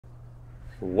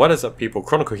What is up, people?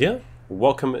 Chronicle here.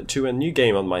 Welcome to a new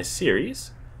game on my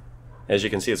series. As you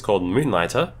can see, it's called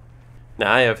Moonlighter.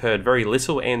 Now, I have heard very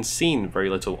little and seen very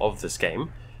little of this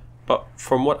game, but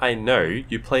from what I know,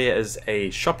 you play as a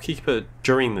shopkeeper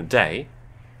during the day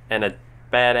and a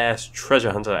badass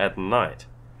treasure hunter at night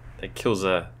that kills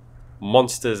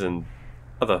monsters and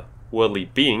other worldly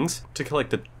beings to collect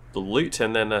the loot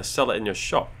and then sell it in your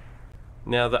shop.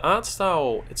 Now, the art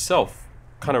style itself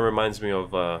kind of reminds me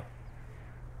of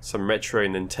some retro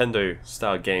Nintendo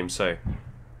style games, so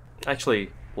I actually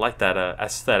like that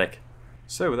aesthetic.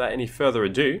 So without any further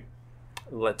ado,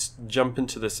 let's jump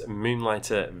into this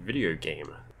Moonlighter video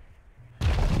game.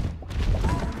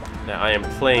 Now, I am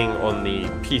playing on the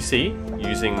PC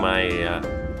using my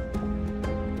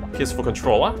PS4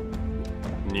 controller.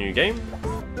 New game.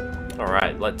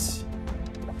 Alright, let's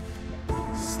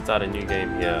start a new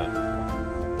game here.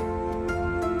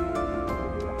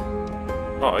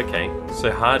 Oh, okay. So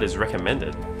hard is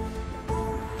recommended.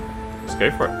 Let's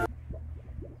go for it.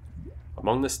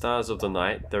 Among the stars of the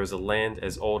night, there is a land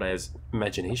as old as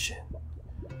imagination.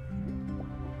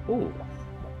 Ooh.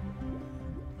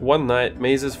 One night,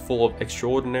 mazes full of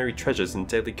extraordinary treasures and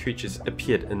deadly creatures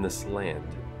appeared in this land.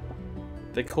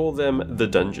 They call them the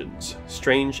dungeons,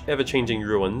 strange, ever-changing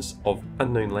ruins of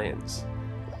unknown lands.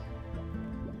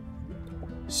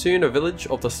 Soon a village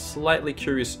of the slightly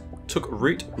curious took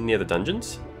root near the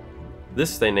dungeons.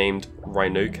 This they named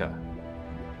RYNOKA.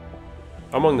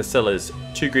 Among the sellers,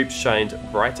 two groups shined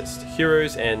brightest,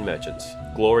 heroes and merchants,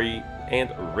 glory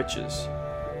and riches.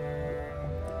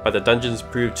 But the dungeons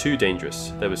proved too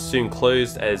dangerous. They were soon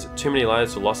closed as too many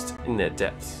lives were lost in their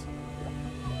depths.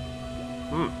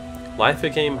 Life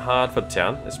became hard for the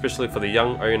town, especially for the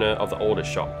young owner of the older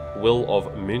shop, Will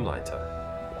of Moonlighter.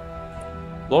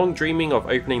 Long dreaming of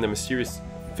opening the mysterious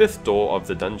fifth door of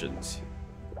the dungeons.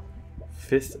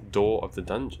 Fifth door of the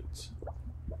dungeons.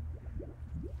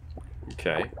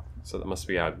 Okay, so that must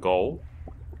be our goal.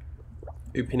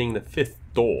 Opening the fifth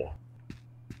door.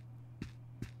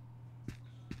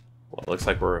 Well, it looks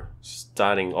like we're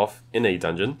starting off in a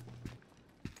dungeon.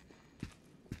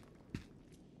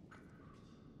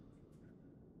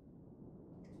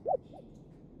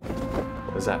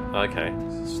 What is that? Okay,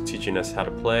 it's teaching us how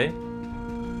to play.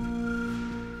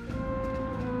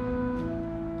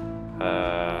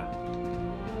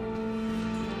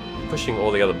 Pushing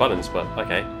all the other buttons, but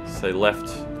okay. So left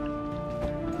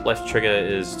trigger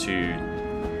is to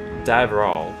dive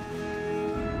roll.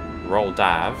 Roll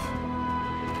dive.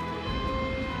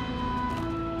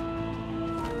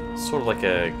 Sort of like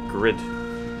a grid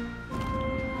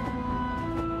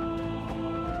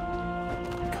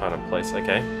kind of place,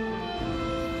 okay.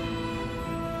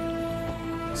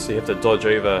 So you have to dodge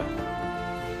over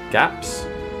gaps.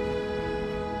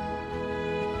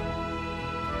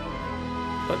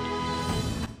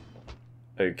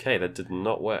 Okay, that did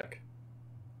not work.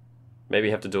 Maybe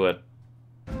you have to do it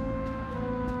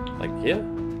like here?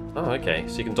 Oh, okay.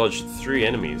 So you can dodge 3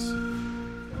 enemies.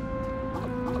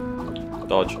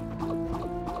 Dodge.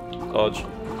 Dodge.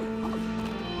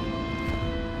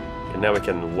 And now we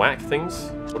can whack things.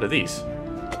 What are these?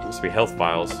 Must be health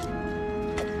vials.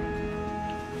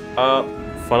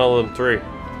 Funnel them through.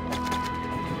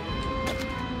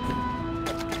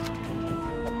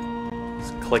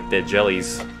 Let's collect their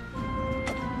jellies.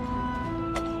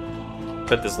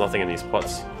 Bet there's nothing in these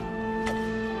pots.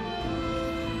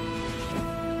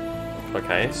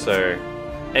 Okay, so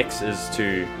X is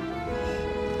to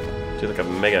do like a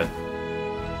mega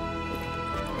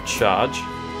charge.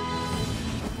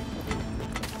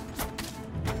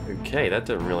 Okay, that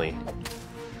didn't really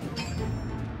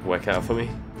work out for me.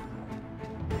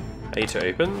 A to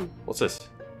open. What's this?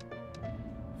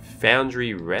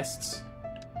 Foundry rests.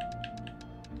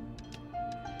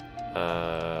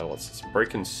 What's this?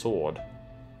 Broken sword.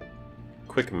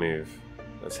 Quick move.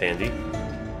 That's handy.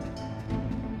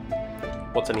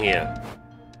 What's in here?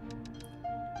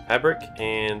 Fabric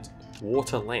and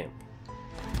water lamp.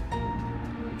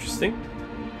 Interesting.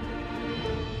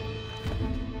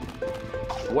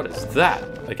 What is that?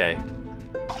 Okay.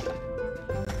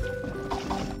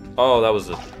 Oh, that was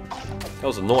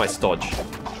a nice dodge.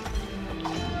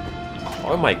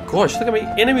 Oh my gosh, look how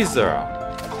many enemies there are.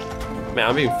 Man,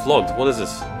 I'm being flogged. What is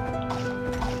this?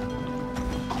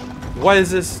 Why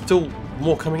is there still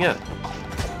more coming out?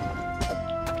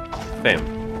 Bam.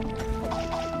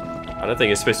 I don't think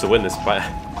you're supposed to win this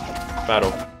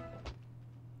battle.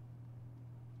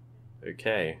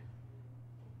 Okay.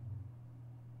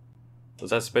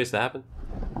 Was that supposed to happen?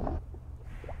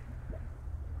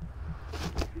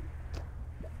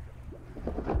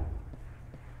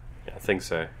 Yeah, I think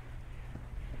so.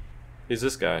 Who's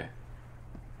this guy?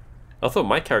 I thought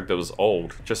my character was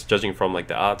old, just judging from like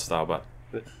the art style, but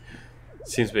it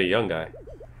seems to be a young guy.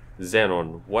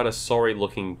 Xenon, what a sorry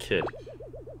looking kid.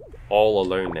 All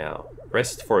alone now.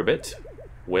 Rest for a bit.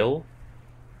 Will,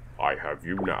 I have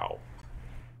you now.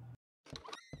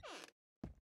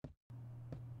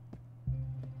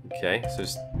 Okay, so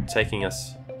it's taking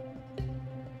us...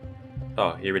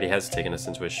 Oh, he already has taken us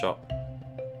into his shop.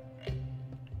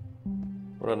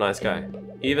 What a nice guy.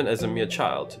 Even as a mere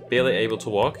child, barely able to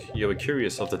walk, you were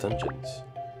curious of the dungeons.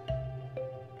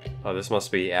 Oh, this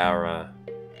must be our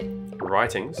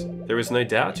writings. There is no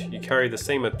doubt you carry the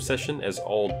same obsession as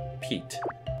old Pete.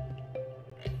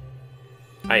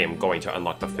 I am going to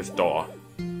unlock the 5th door.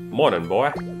 Morning,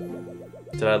 boy.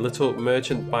 Did our little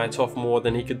merchant bite off more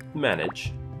than he could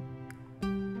manage?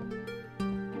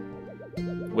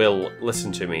 Will,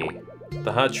 listen to me.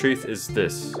 The hard truth is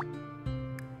this.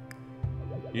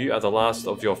 You are the last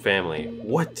of your family.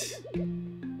 What?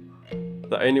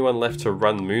 The only one left to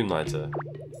run Moonlighter.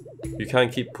 You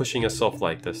can't keep pushing us off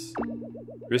like this.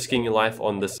 Risking your life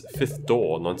on this 5th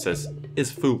door nonsense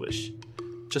is foolish.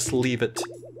 Just leave it.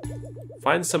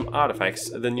 Find some artifacts,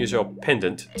 then use your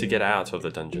pendant to get out of the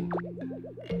dungeon.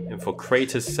 And for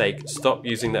Kratos' sake, stop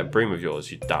using that broom of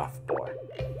yours, you daft boy.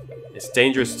 It's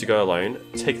dangerous to go alone.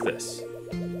 Take this.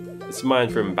 It's mine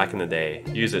from back in the day.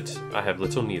 Use it. I have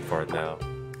little need for it now.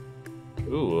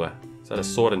 Ooh, is that a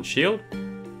sword and shield?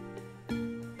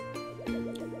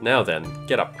 Now then,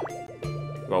 get up.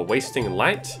 You are wasting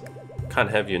light. Can't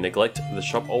have you neglect the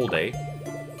shop all day.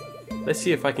 Let's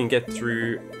see if I can get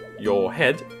through your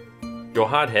head. Your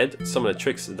hard head, some of the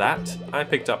tricks that I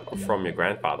picked up from your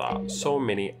grandfather so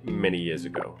many years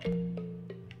ago.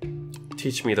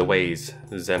 Teach me the ways,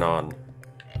 Xenon.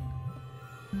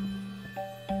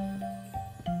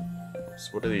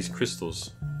 So what are these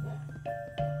crystals?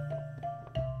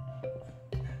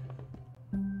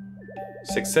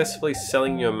 Successfully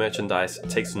selling your merchandise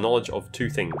takes knowledge of 2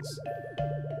 things.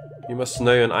 You must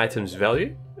know an item's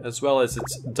value, as well as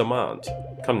its demand.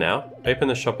 Come now, open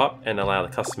the shop up and allow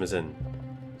the customers in.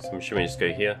 So I'm assuming just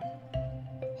go here.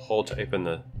 Hold to open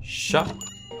the shop.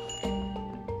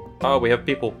 Oh, we have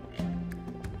people.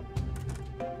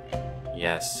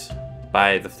 Yes,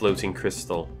 buy the floating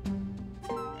crystal.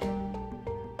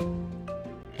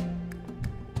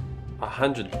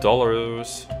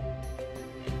 $100.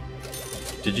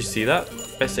 Did you see that?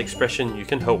 Best expression you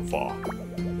can hope for.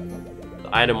 The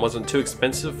item wasn't too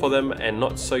expensive for them and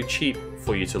not so cheap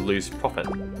for you to lose profit.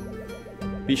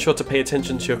 Be sure to pay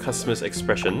attention to your customers'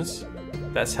 expressions.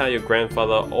 That's how your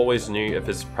grandfather always knew if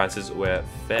his prices were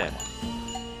fair.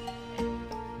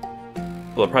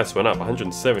 Well, the price went up,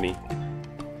 170.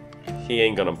 He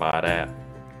ain't gonna buy that.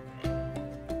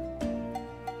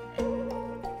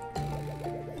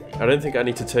 I don't think I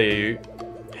need to tell you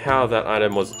how that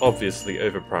item was obviously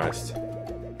overpriced.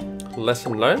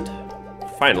 Lesson learned?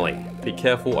 Finally, be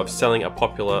careful of selling a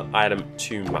popular item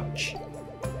too much.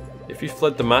 If you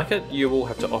flood the market, you will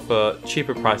have to offer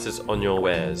cheaper prices on your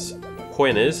wares.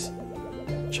 Point is,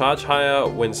 charge higher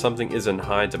when something is in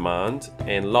high demand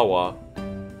and lower...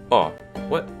 Oh,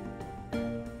 what?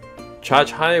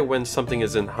 Charge higher when something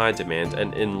is in high demand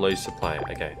and in low supply.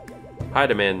 Okay. High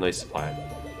demand, low supply.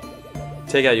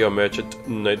 Take out your merchant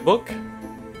notebook.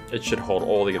 It should hold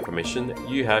all the information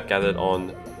you have gathered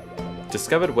on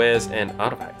discovered wares and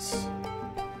artifacts.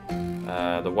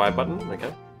 The Y button,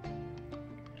 okay.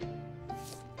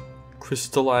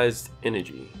 Crystallized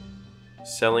energy.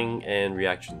 Selling and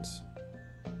reactions.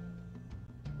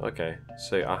 Okay,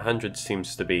 so 100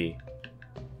 seems to be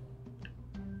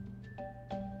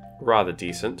rather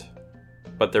decent,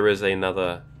 but there is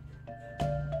another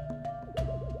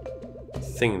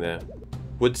thing there.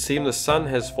 Would seem the sun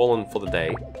has fallen for the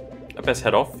day. I best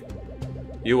head off.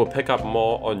 You will pick up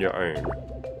more on your own.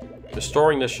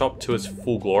 Restoring the shop to its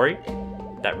full glory,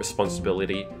 that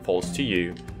responsibility falls to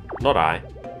you, not I.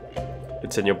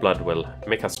 It's in your blood, Will.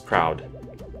 Make us proud.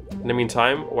 In the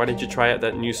meantime, why don't you try out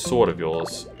that new sword of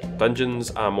yours? Dungeons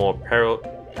are more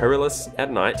perilous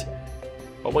at night,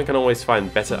 but one can always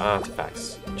find better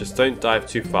artifacts. Just don't dive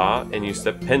too far and use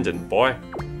the pendant, boy.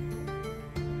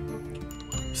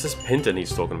 What's this pendant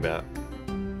he's talking about?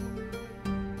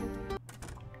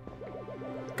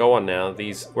 Go on now,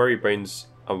 these worry bones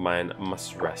of mine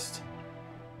must rest.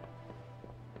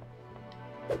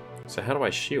 So how do I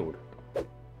shield?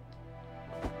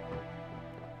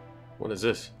 What is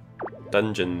this?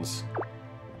 Dungeons.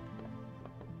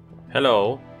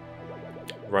 Hello.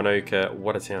 RYNOKA,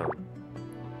 what a town.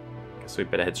 Guess we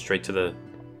better head straight to the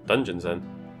dungeons then.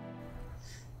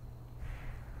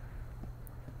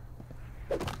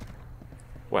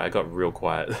 Wow, I got real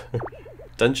quiet.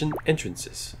 dungeon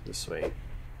entrances this way.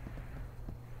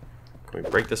 Can we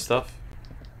break this stuff?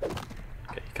 Okay,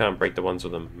 you can't break the ones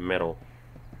with the metal.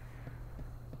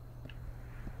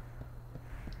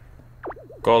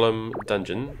 Golem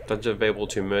dungeon. Dungeon available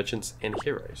to merchants and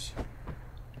heroes.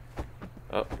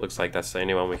 Oh, looks like that's the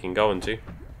only one we can go into.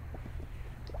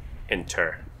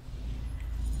 Enter.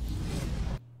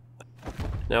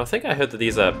 Now I think I heard that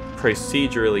these are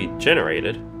procedurally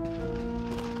generated.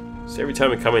 So every time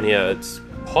we come in here it's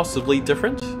possibly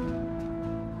different.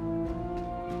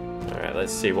 Alright,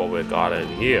 let's see what we've got in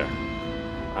here.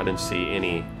 I didn't see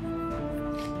any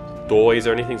doors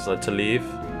or anything to leave.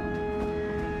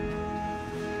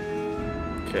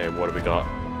 Okay, what do we got?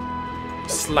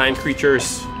 Slime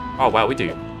creatures! Oh wow, we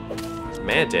do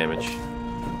mad damage.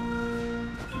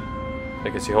 I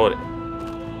guess you hold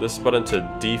this button to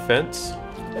defense.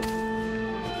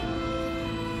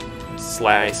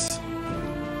 Slice.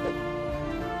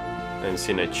 I didn't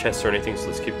see no chests or anything, so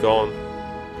let's keep going.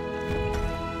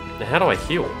 Now how do I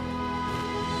heal?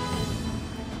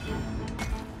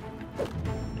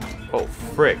 Oh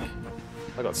frick.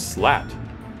 I got slapped.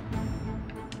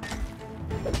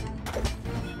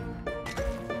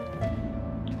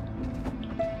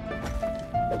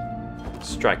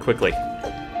 Strike quickly.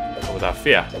 Without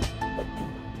fear.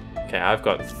 Okay, I've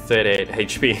got 38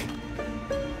 HP.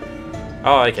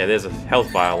 Oh, okay, there's a health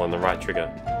vial on the right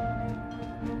trigger.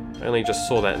 I only just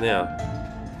saw that now.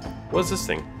 What's this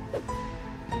thing?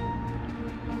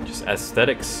 Just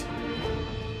aesthetics.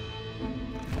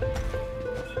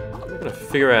 I'm gonna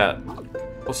figure out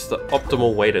what's the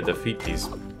optimal way to defeat these.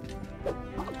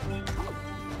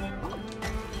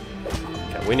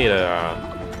 Okay, we need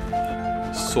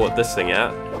to sort this thing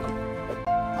out.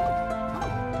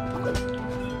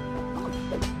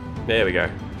 There we go.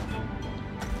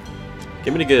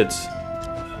 Give me the goods.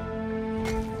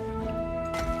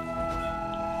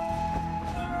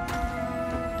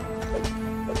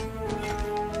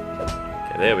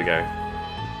 Okay, there we go.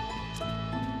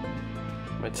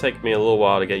 Might take me a little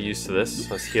while to get used to this.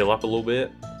 Let's heal up a little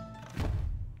bit.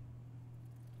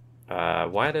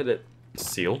 Why did it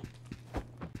seal?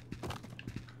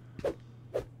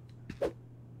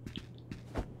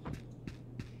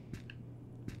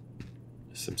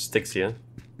 Some sticks here.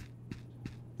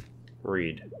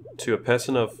 Read. To a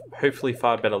person of hopefully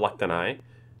far better luck than I,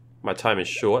 my time is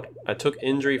short. I took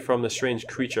injury from the strange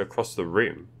creature across the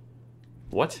room.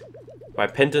 What? My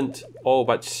pendant all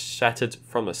but shattered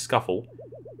from the scuffle.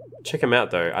 Check him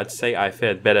out though, I'd say I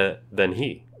fared better than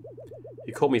he.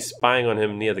 He caught me spying on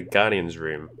him near the Guardian's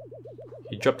room.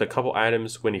 He dropped a couple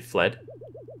items when he fled,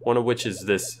 one of which is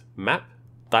this map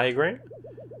diagram.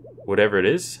 Whatever it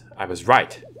is, I was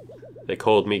right. They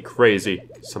called me crazy,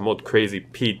 some old crazy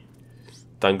Pete.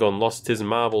 Done gone lost his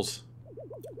marbles.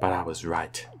 But I was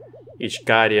right. Each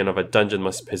guardian of a dungeon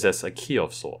must possess a key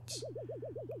of sorts.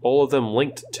 All of them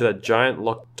linked to that giant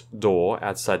locked door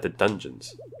outside the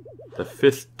dungeons. The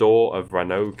 5th door of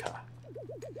RYNOKA.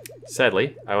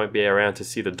 Sadly, I won't be around to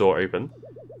see the door open.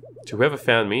 To whoever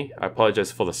found me, I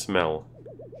apologize for the smell.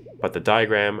 But the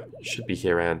diagram should be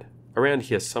here around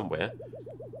here somewhere.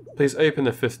 Please open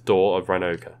the 5th door of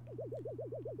RYNOKA.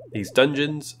 These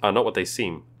dungeons are not what they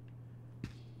seem.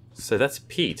 So that's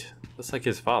Pete. That's like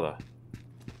his father.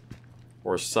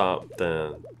 Or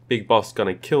something. Big boss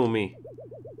gonna kill me.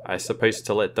 I supposed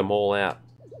to let them all out.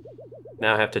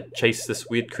 Now I have to chase this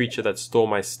weird creature that stole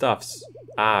my stuffs.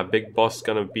 Ah, big boss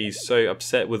gonna be so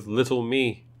upset with little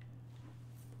me.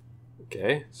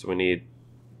 Okay, so we need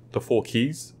the 4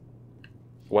 keys.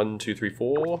 1, 2, 3,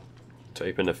 4. To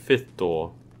open the 5th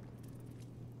door.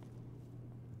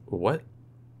 What?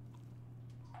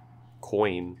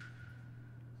 Coin.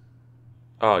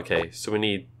 Oh, okay, so we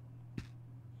need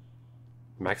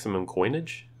maximum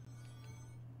coinage?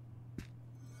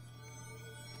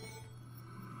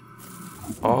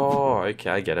 Oh,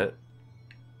 okay, I get it.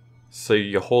 So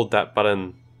you hold that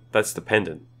button, that's the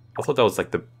pendant. I thought that was like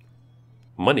the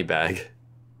money bag.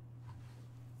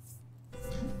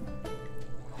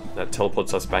 That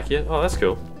teleports us back here? Oh, that's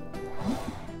cool.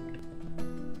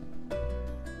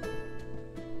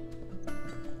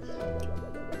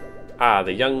 Ah,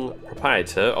 the young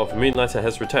proprietor of Moonlighter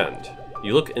has returned.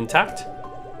 You look intact?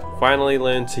 Finally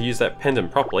learned to use that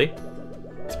pendant properly.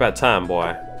 It's about time,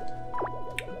 boy.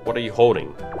 What are you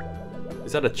holding?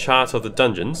 Is that a chart of the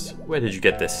dungeons? Where did you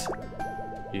get this?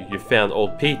 You found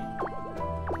old Pete.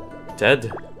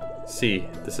 Dead? See,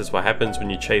 this is what happens when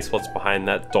you chase what's behind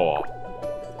that door.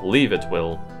 Leave it,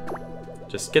 Will.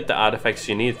 Just get the artifacts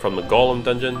you need from the Golem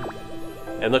dungeon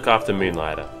and look after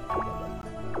Moonlighter.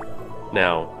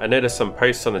 Now, I noticed some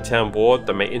posts on the town board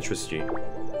that may interest you.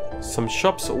 Some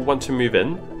shops want to move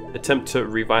in, attempt to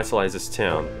revitalize this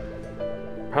town.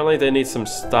 Apparently they need some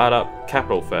startup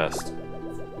capital first.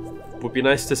 Would be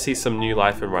nice to see some new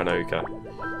life in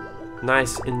RYNOKA.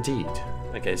 Nice indeed.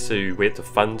 Okay, so we have to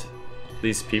fund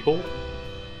these people.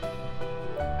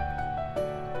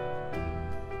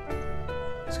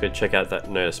 Let's go check out that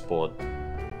notice board.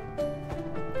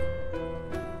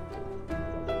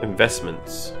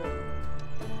 Investments.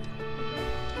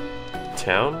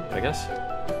 Town, I guess?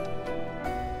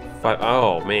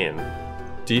 Oh man.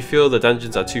 Do you feel the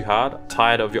dungeons are too hard?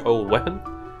 Tired of your old weapon?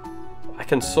 I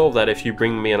can solve that if you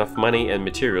bring me enough money and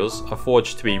materials, a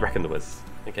forge to be reckoned with.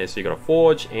 Okay, so you got a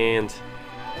forge and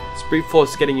brute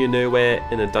force getting you nowhere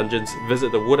in the dungeons.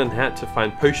 Visit the wooden hat to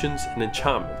find potions and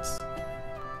enchantments.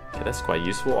 Okay, that's quite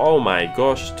useful. Oh my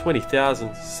gosh,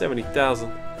 20,000,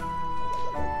 70,000.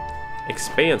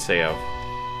 Expand sale.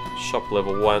 Shop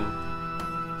level 1.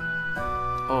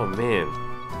 Oh man.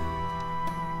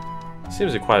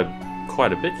 Seems like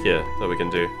quite a bit here that we can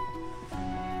do.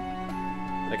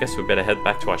 I guess we better head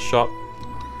back to our shop.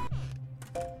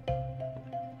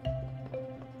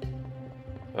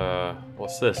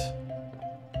 What's this?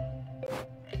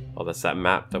 Oh, that's that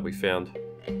map that we found.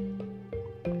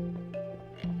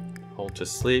 Hold to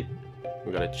sleep.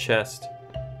 We got a chest.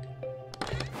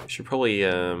 We should probably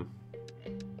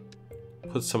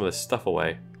put some of this stuff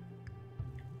away.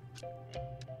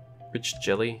 Rich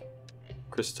jelly,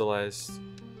 crystallized.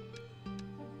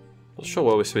 Not sure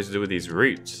what we're supposed to do with these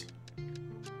roots.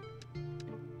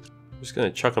 I'm just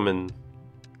gonna chuck them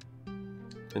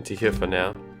into here for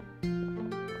now.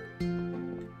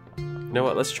 You know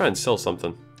what? Let's try and sell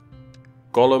something.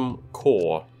 Golem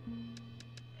core.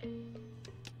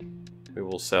 We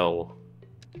will sell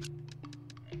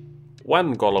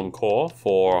 1 golem core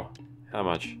for how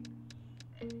much?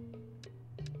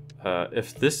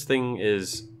 If this thing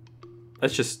is,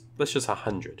 let's just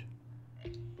 100.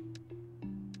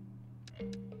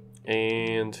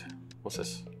 And what's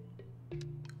this?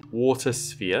 Water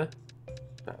sphere.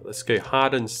 Let's go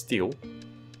hardened steel.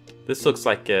 This looks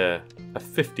like a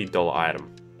 $50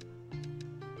 item.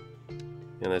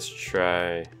 And let's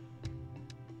try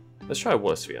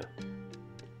water sphere.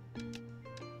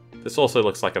 This also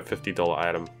looks like a $50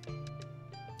 item.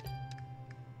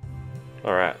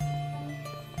 Alright.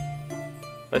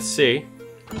 Let's see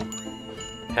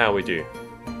how we do.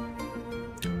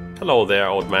 Hello there,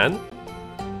 old man.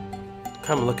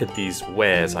 Come look at these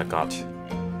wares I got.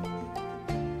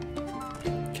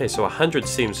 Okay, so 100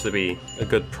 seems to be a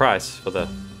good price for the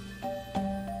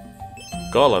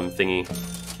golem thingy.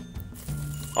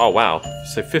 Oh wow,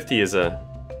 so 50 is a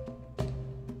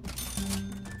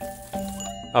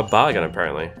bargain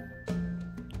apparently.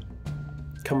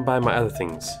 Come buy my other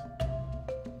things.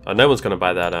 Oh, no one's gonna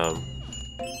buy that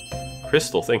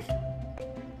crystal thing.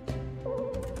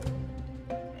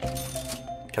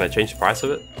 Can I change the price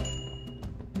of it?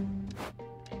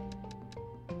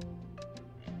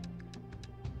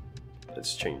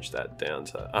 Let's change that down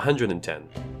to 110.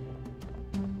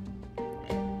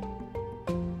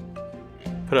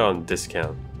 Put it on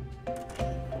discount.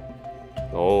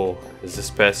 Oh, is this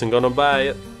person gonna buy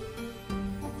it?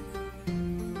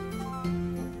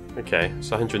 Okay,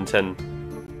 so 110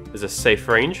 is a safe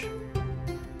range.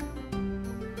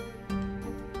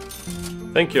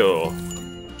 Thank you.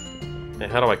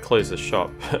 And how do I close the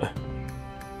shop?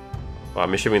 Well,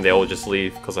 I'm assuming they all just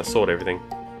leave because I sold everything.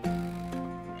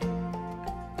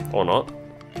 Or not.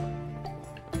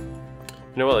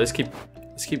 You know what? Let's keep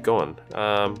going.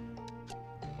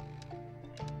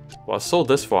 Well, I sold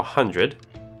this for 100,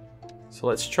 so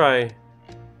let's try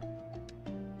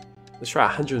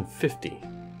 150,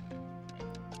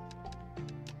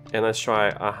 and let's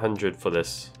try 100 for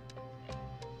this.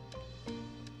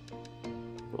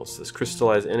 What's this?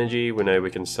 Crystallized energy. We know we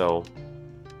can sell.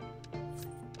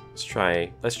 Let's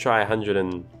try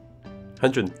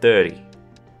 130.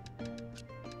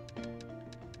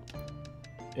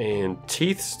 And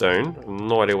teeth stone. I have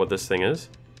no idea what this thing is.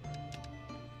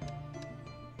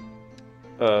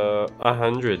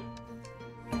 100.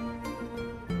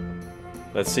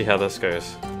 Let's see how this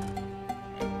goes.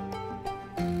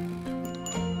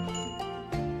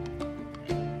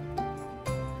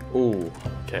 Ooh,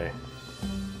 okay.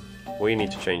 We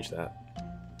need to change that.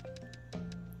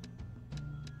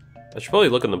 I should probably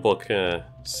look in the book,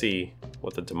 see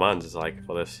what the demand is like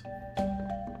for this.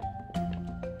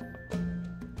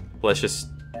 Let's just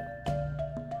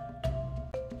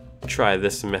try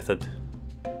this method.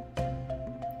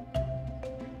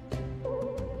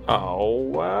 Oh,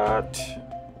 what?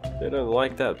 They don't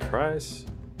like that price.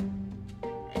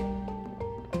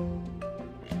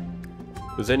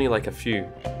 There's only like a few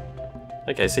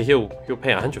Okay, so he'll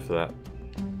pay 100 for that.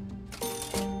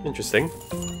 Interesting.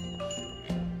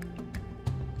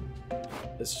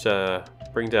 Let's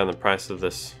bring down the price of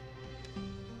this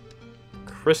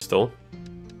crystal.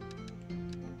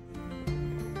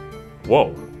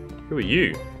 Whoa, who are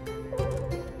you?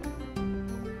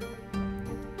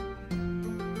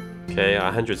 Okay,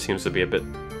 100 seems to be a bit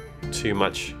too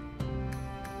much.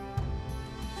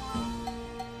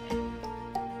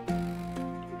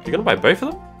 You're gonna buy both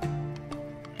of them?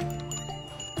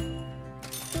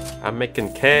 I'm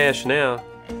making cash now.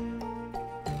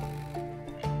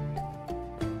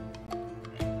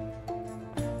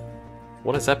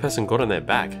 What has that person got on their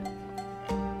back?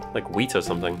 Like wheat or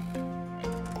something.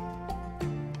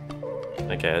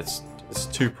 Okay, it's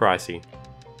too pricey.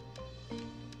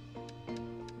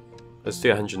 Let's do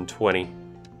 120.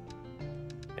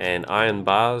 And iron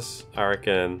bars, I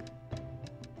reckon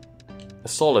a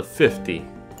solid 50.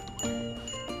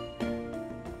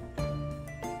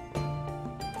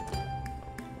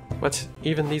 What?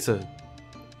 Even these are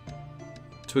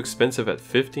too expensive at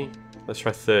 50? Let's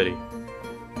try 30.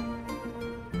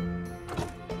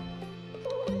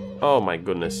 Oh my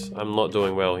goodness, I'm not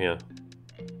doing well here.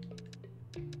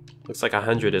 Looks like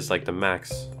 100 is like the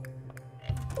max.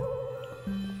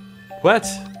 What?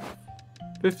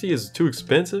 50 is too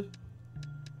expensive?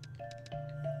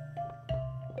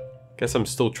 Guess I'm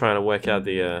still trying to work out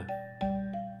the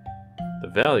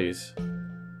values.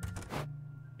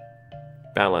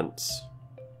 Balance.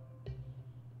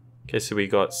 Okay, so we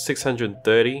got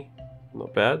 630.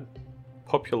 Not bad.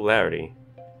 Popularity.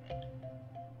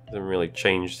 Hasn't really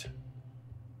changed.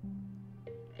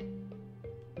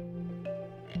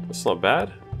 That's not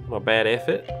bad. Not bad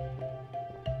effort.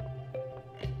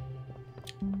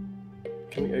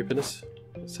 Can we open this?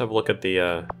 Let's have a look at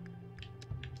the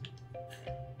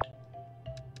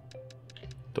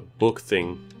book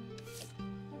thing.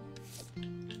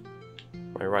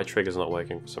 My right trigger's not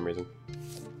working for some reason.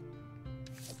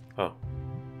 Oh,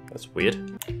 that's weird.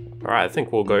 Alright, I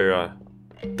think we'll go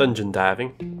dungeon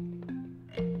diving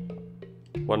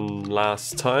one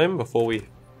last time before we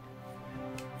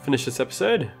finish this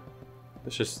episode.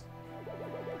 Let's just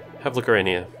have a look around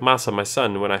here. Masa, my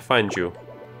son, when I find you.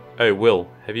 Oh, Will,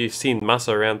 have you seen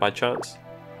Masa around by chance?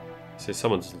 So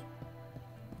someone's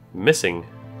missing.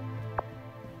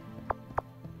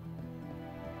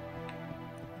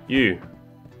 You.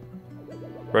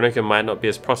 RYNOKA might not be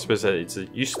as prosperous as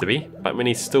it used to be, but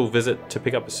many still visit to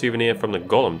pick up a souvenir from the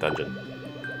Golem dungeon.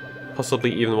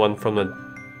 Possibly even one from the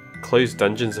closed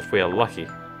dungeons if we are lucky.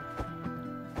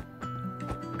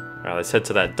 Alright, let's head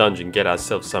to that dungeon, get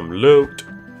ourselves some loot.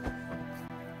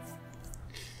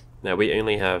 Now we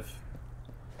only have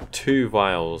 2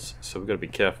 vials, so we've got to be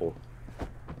careful.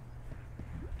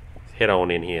 Let's head on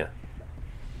in here.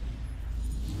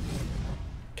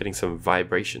 Getting some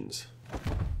vibrations.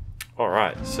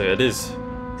 Alright, so it is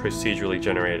procedurally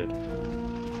generated.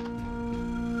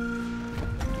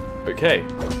 Okay.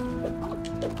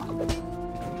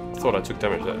 Thought I took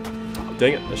damage there.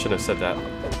 Dang it, I shouldn't have said that.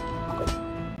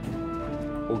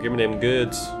 Oh, give me them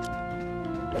goods.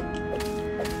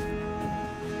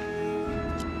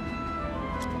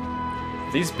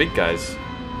 These big guys,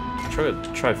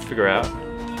 try to figure out.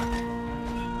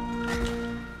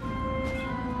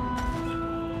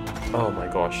 Oh my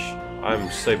gosh, I'm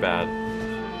so bad.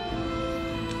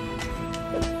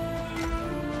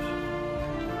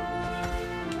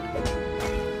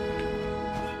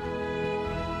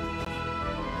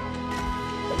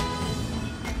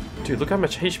 Dude, look how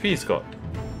much HP he's got.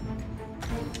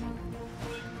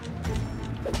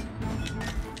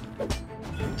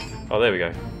 Oh, there we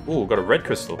go. Ooh, got a red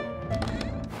crystal.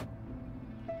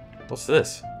 What's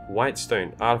this? White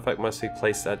stone. Artifact must be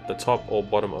placed at the top or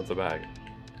bottom of the bag.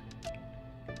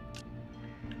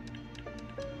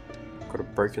 Got a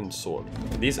broken sword.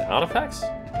 Are these artifacts?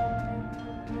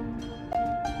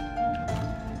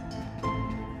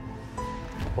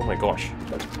 Oh my gosh.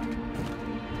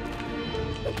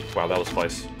 Wow, that was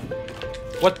close.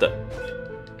 What the?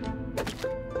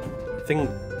 The thing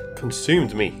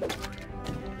consumed me.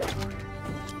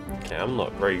 Okay, I'm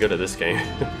not very good at this game.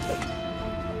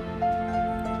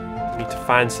 Need to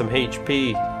find some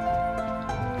HP.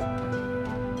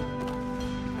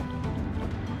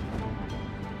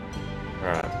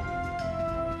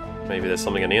 Alright. Maybe there's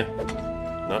something in here.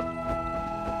 No.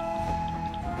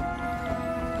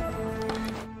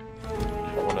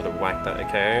 I wanted to whack that.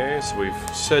 Okay, so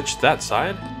we've searched that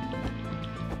side.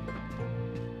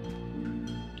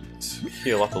 Let's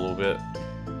heal up a little bit.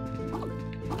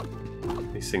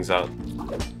 These things aren't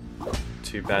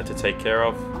too bad to take care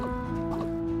of.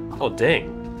 Oh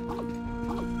dang.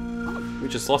 We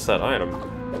just lost that item.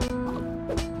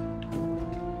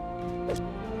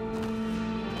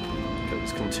 Okay,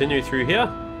 let's continue through here.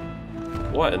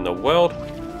 What in the world?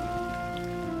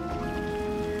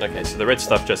 Okay, so the red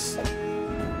stuff just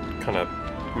kind of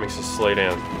makes us slow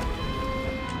down.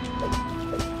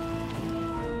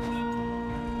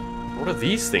 What are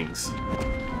these things?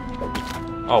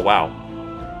 Oh wow.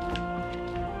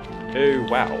 Oh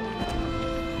wow.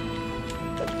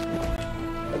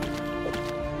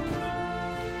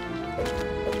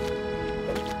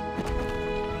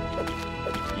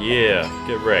 Yeah,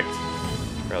 get wrecked.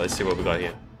 Alright, let's see what we got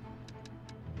here.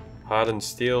 Hardened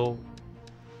steel.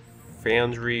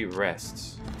 Foundry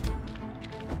rests.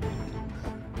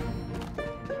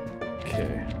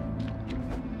 Okay.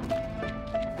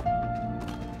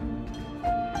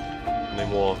 No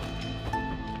more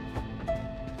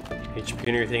HP or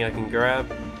anything I can grab.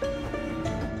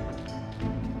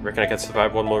 Reckon I can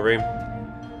survive one more room.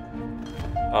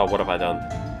 Oh, what have I done?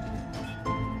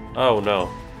 Oh no.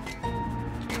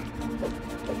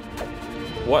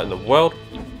 What in the world?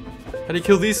 How do you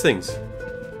kill these things?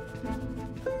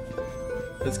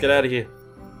 Let's get out of here.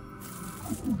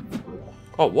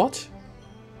 Oh, what?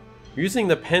 Using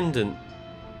the pendant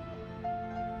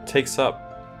takes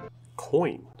up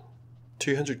coin.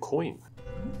 200 coin.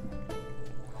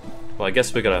 Well, I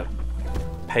guess we're gonna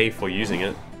pay for using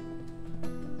it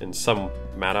in some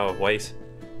matter of ways.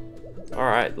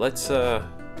 Alright, let's go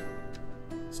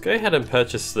ahead and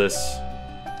purchase this.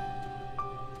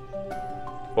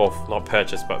 Well, not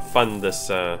purchase, but fund this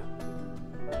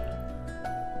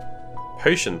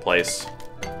potion place.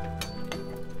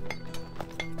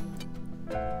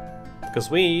 Because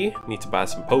we need to buy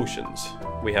some potions.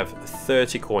 We have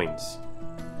 30 coins.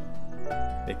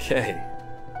 Okay.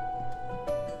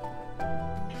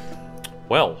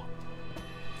 Well,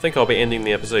 I think I'll be ending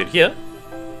the episode here.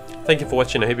 Thank you for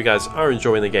watching. I hope you guys are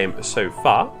enjoying the game so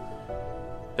far.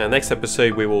 Now, next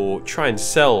episode we will try and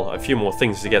sell a few more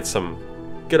things to get some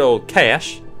good old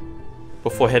cash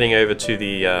before heading over to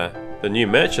the new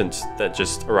merchant that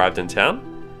just arrived in town.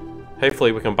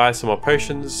 Hopefully we can buy some more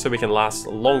potions so we can last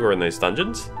longer in those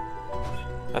dungeons.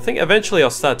 I think eventually I'll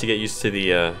start to get used to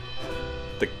the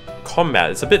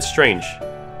combat. It's a bit strange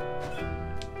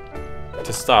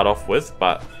to start off with,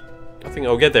 but I think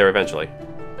I'll get there eventually.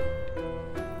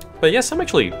 But yes, I'm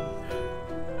actually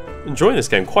enjoying this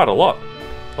game quite a lot.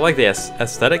 I like the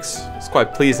aesthetics. It's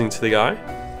quite pleasing to the eye.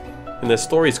 And the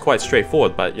story is quite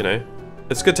straightforward, but you know,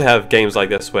 it's good to have games like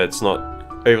this where it's not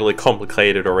overly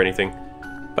complicated or anything.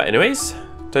 But anyways,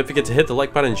 don't forget to hit the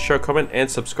like button, share, comment, and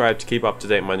subscribe to keep up to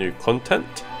date on my new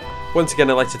content. Once again,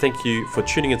 I'd like to thank you for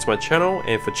tuning into my channel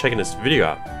and for checking this video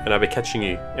out. And I'll be catching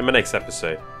you in my next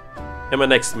episode. In my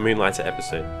next Moonlighter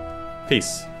episode.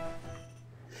 Peace.